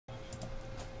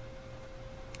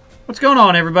What's going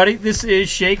on, everybody? This is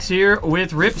Shakes here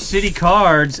with Rip City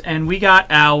Cards, and we got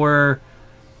our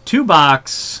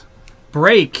 2-box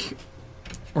break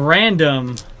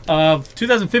random of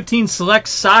 2015 Select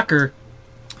Soccer.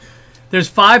 There's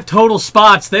 5 total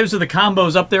spots. Those are the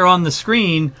combos up there on the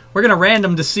screen. We're going to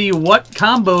random to see what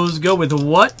combos go with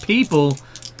what people.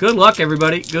 Good luck,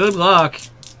 everybody. Good luck.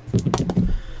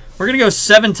 We're going to go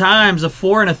 7 times, a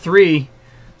 4 and a 3.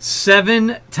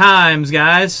 7 times,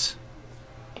 guys.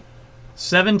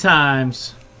 7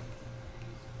 times.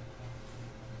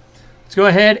 Let's go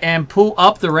ahead and pull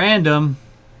up the random.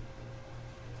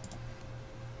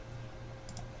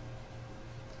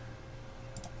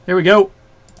 There we go.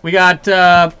 We got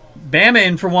Bama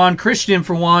in for 1, Christian in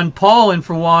for 1, Paul in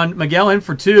for 1, Miguel in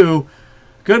for 2.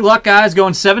 Good luck, guys.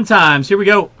 Going 7 times. Here we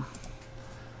go.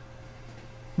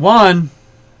 1,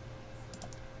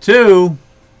 2,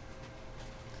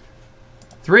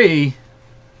 3,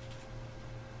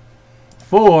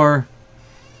 4,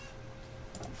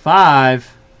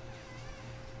 5,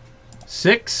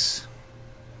 6,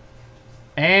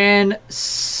 and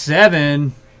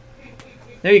 7.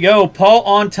 There you go. Paul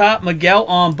on top, Miguel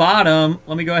on bottom.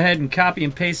 Let me go ahead and copy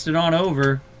and paste it on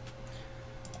over.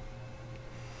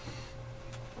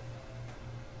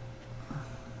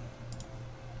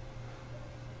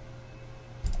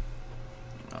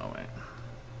 Oh, wait.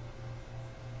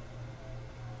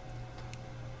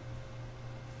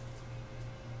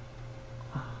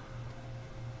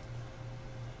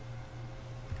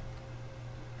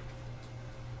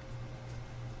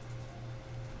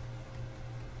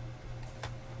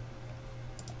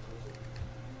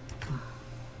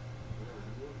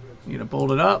 You gonna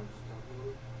bolt it up?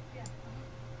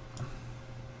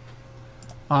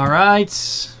 All right.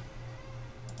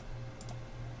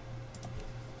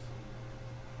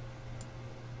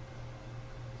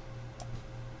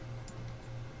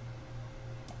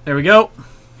 There we go.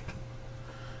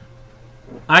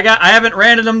 I haven't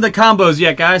random the combos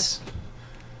yet, guys.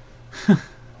 I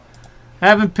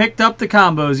haven't picked up the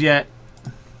combos yet.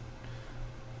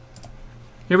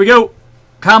 Here we go.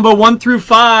 Combo 1 through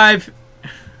 5.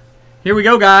 Here we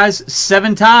go, guys.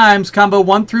 7 times. Combo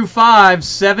 1 through 5.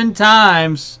 7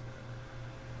 times.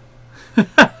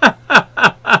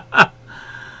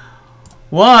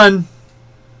 1,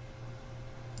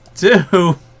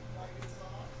 2,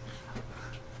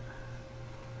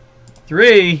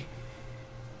 3,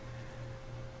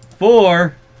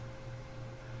 4,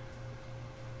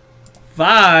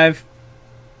 5,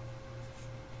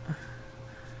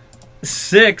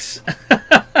 6.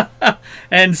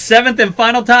 And 7th and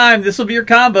final time. This will be your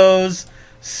combos.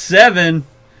 7.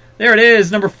 There it is.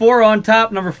 Number 4 on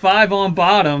top, number 5 on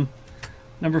bottom.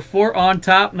 Number 4 on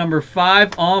top, number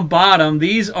 5 on bottom.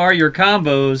 These are your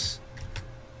combos.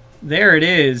 There it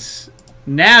is.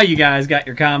 Now you guys got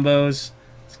your combos.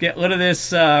 Let's get rid of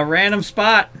this random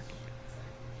spot.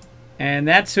 And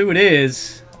that's who it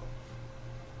is.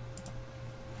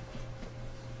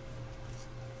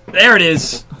 There it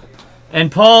is. And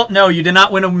Paul, no, you did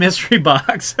not win a mystery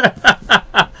box.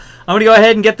 I'm going to go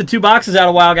ahead and get the 2 boxes out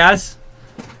a while, guys.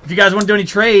 If you guys want to do any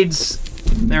trades,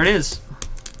 there it is.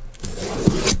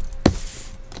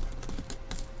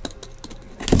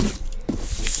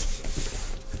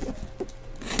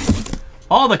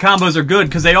 All the combos are good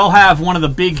because they all have one of the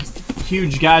big,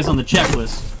 huge guys on the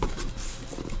checklist.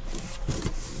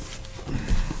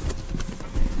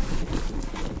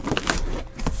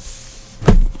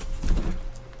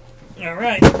 All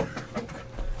right.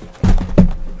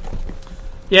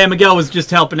 Yeah, Miguel was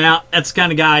just helping out. That's the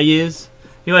kind of guy he is.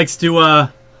 He likes to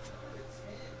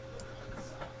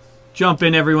jump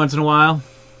in every once in a while.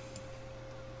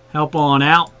 Help on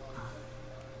out.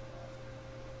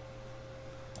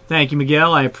 Thank you,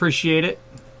 Miguel. I appreciate it.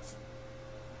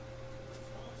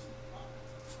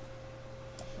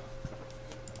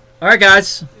 All right,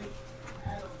 guys.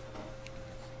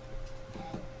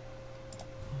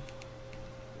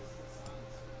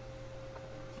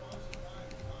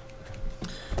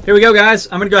 Here we go, guys.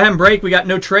 I'm going to go ahead and break. We got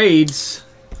no trades.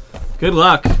 Good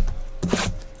luck.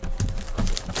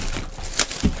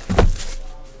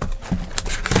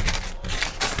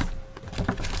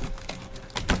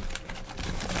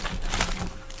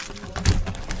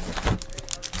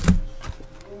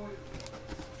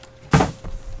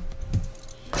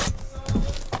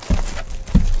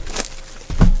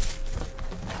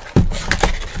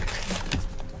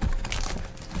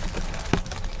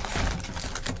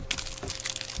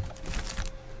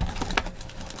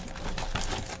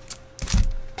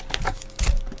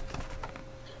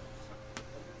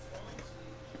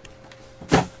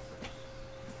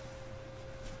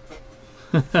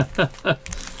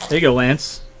 There you go,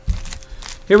 Lance.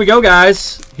 Here we go,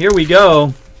 guys. Here we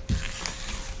go.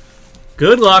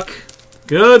 Good luck.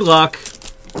 Good luck.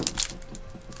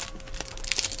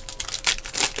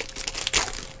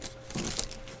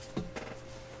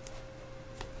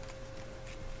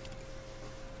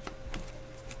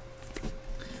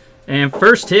 And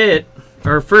first hit,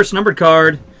 or first numbered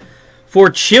card for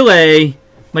Chile,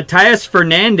 Matias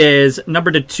Fernandez,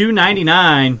 numbered to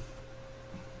 299.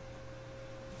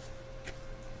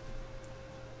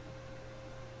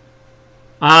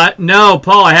 No,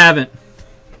 Paul, I haven't.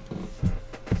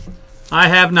 I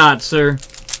have not, sir.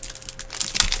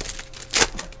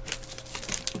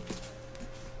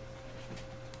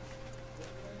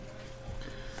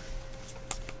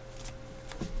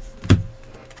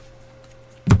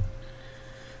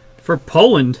 For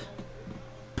Poland,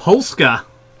 Polska.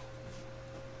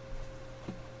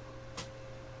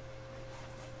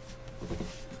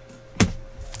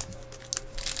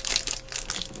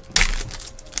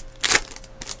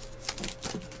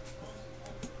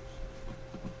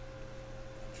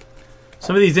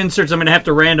 Some of these inserts I'm going to have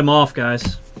to random off,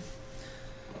 guys.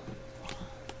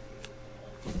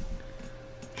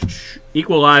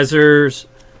 Equalizers,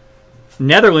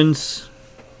 Netherlands,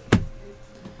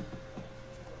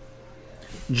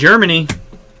 Germany,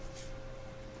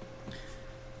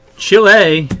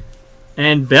 Chile,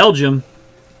 and Belgium.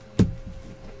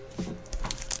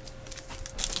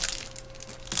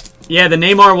 Yeah, the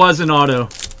Neymar was an auto.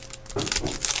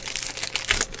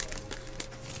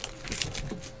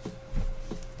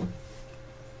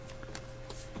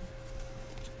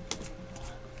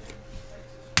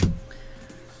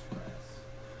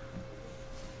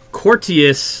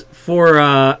 Cortius for,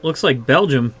 looks like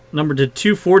Belgium, numbered to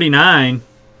 249.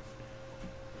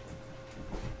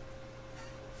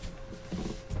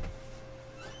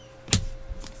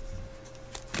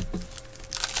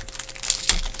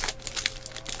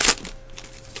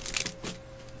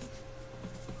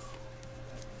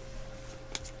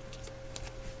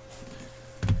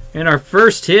 And our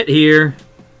first hit here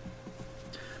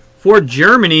for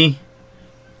Germany,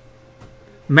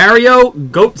 Mario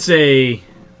Götze.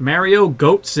 Mario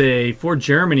Götze for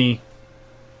Germany.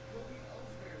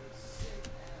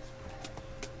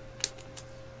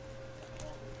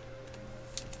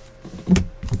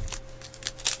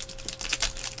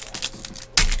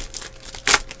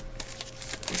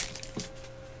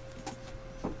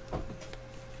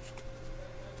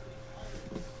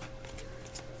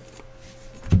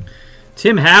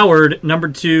 Tim Howard,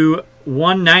 numbered to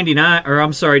 199, or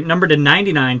I'm sorry, numbered to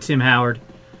 99, Tim Howard.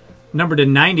 Numbered to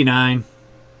 99.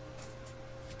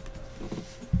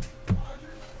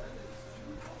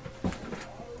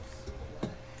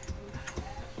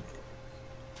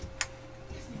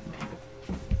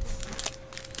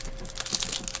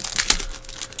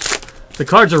 The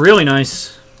cards are really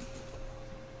nice.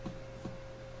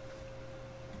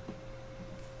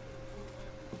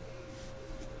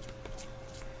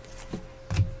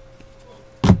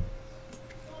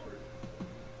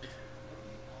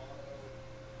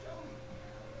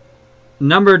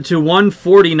 Numbered to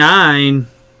 149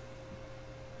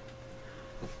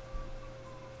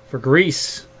 for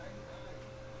Greece.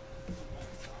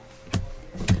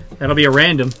 That'll be a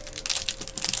random.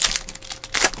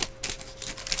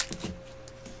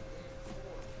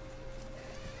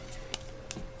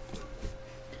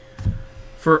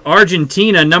 For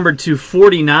Argentina, numbered to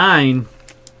 49.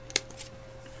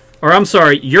 Or I'm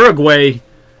sorry, Uruguay.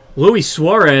 Luis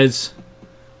Suarez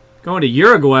going to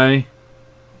Uruguay.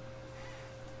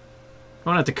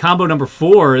 Going out to combo number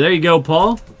 4. There you go,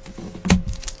 Paul.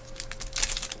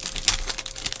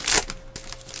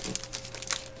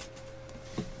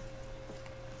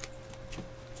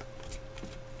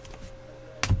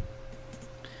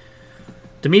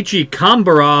 Dmitry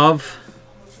Kombarov.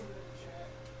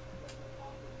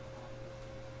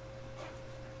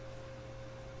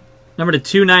 Number to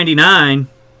 299.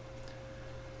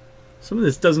 Some of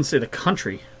this doesn't say the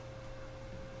country.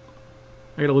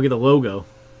 I gotta look at the logo.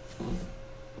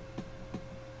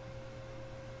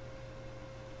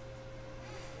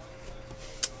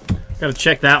 Gotta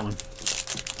check that one.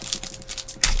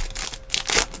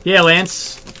 Yeah,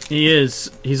 Lance. He is.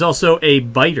 He's also a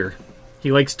biter.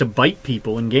 He likes to bite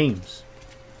people in games.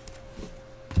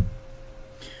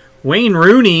 Wayne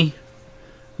Rooney,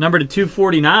 number to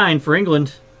 249 for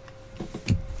England.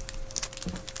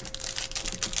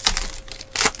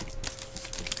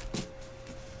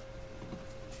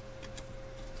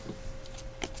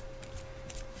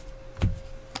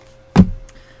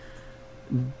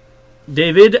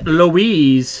 David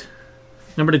Luiz,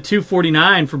 number to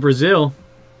 249 for Brazil.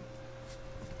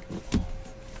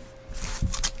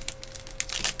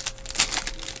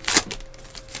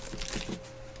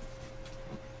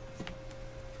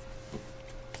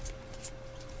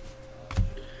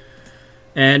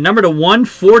 And number to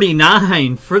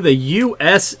 149 for the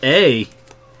USA.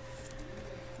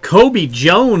 Kobe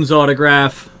Jones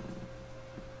autograph.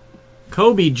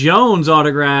 Kobe Jones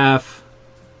autograph.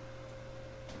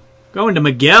 Going to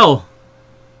Miguel.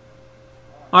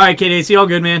 All right, KDC, all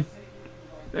good, man.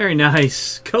 Very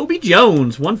nice. Kobe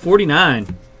Jones,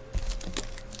 149.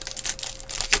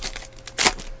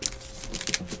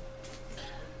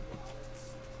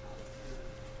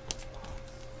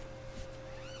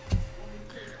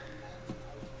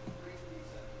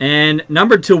 And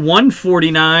number to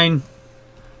 149.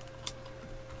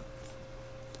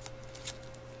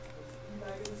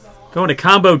 Going to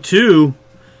combo 2.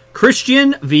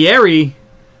 Christian Vieri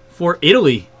for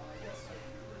Italy.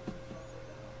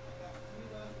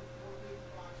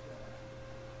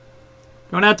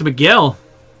 Going out to Miguel.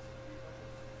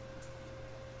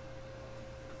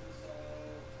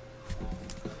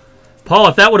 Paul,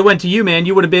 if that would have went to you, man,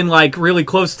 you would have been like really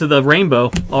close to the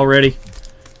rainbow already.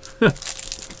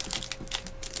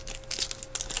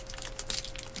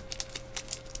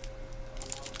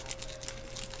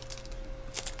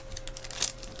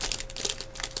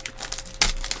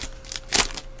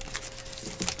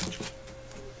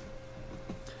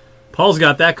 Paul's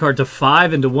got that card to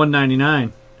 5 and to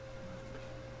 199.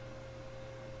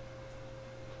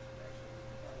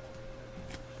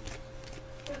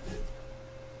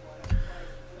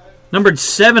 Numbered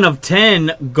 7 of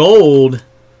 10 gold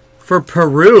for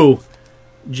Peru.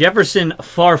 Jefferson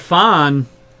Farfan,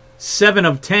 7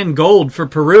 of 10 gold for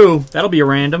Peru. That'll be a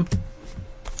random.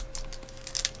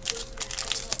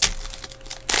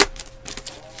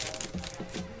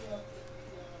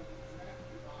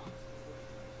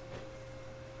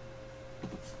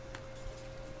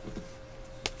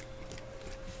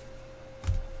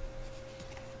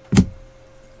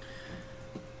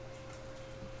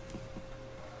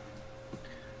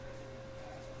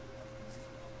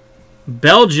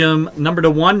 Belgium, number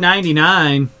to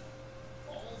 199.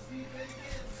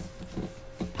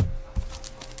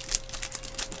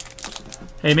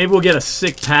 Hey, maybe we'll get a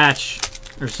sick patch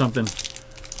or something.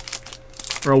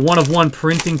 Or a one-of-one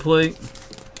printing plate.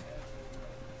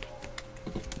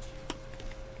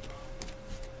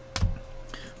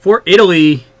 For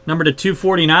Italy, number to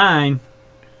 249.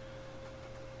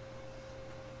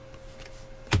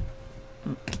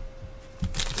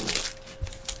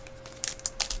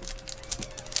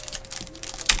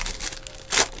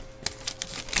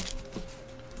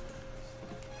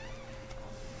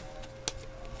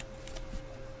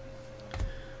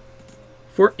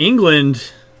 For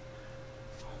England,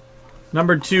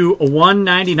 number to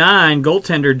 199,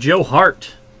 goaltender Joe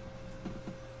Hart.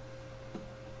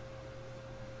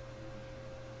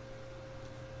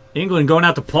 England going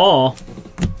out to Paul.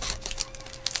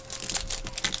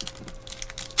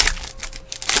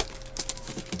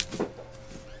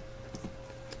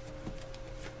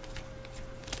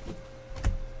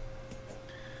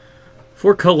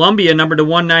 For Colombia, number to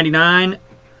 199,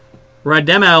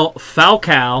 Radamel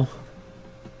Falcao.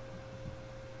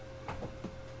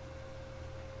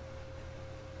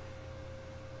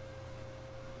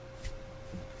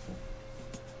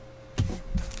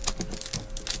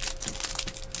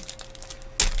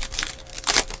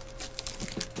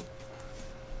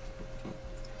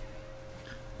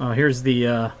 Here's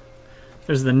the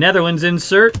Netherlands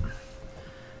insert.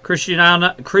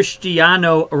 Cristiano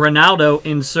Ronaldo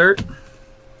insert.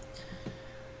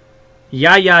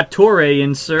 Yaya Toure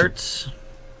inserts.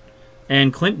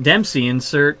 And Clint Dempsey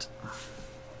insert.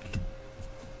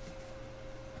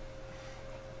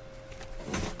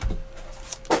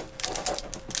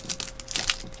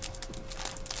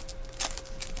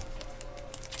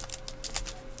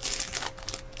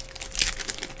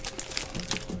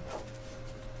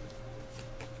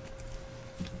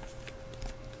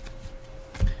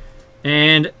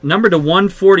 And number to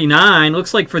 149,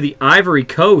 looks like for the Ivory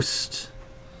Coast,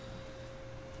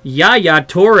 Yaya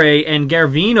Toure and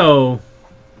Gervinho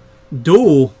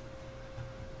duel.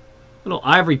 Little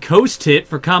Ivory Coast hit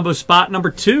for combo spot number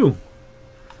 2.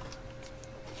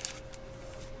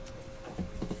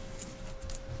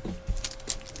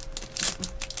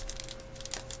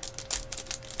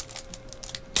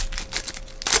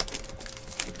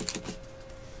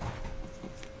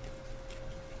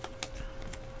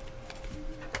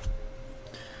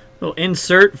 Little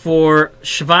insert for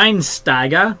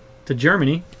Schweinsteiger to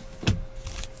Germany.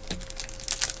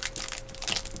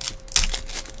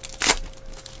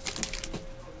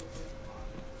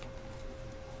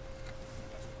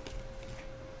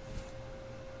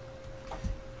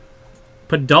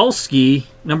 Podolski,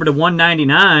 number to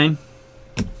 199.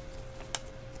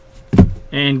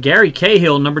 And Gary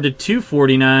Cahill, number to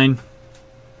 249.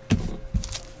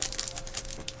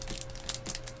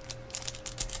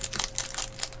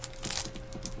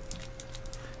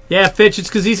 Yeah, Fitch, it's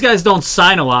because these guys don't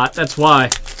sign a lot. That's why.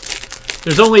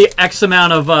 There's only X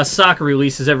amount of soccer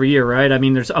releases every year, right? I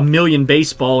mean, there's a million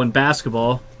baseball and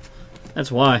basketball.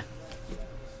 That's why.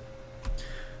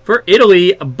 For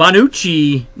Italy,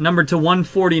 Bonucci, numbered to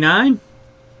 149.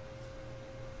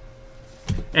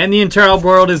 And the entire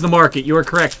world is the market. You are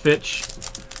correct, Fitch.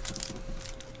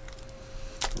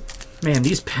 Man,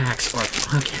 these packs are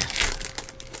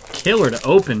fucking killer to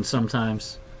open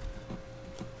sometimes.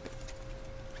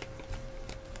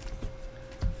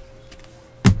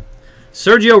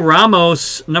 Sergio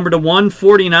Ramos, number to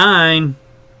 149.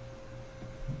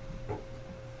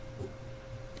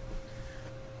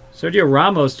 Sergio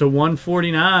Ramos to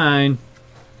 149.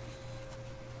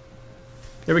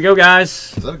 There we go,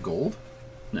 guys. Is that a gold?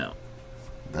 No.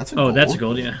 That's a gold. Oh, that's a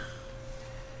gold, yeah.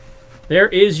 There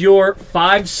is your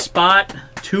 5-spot,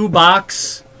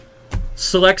 2-box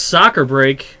Select Soccer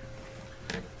break.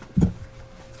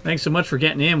 Thanks so much for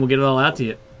getting in. We'll get it all out to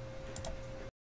you.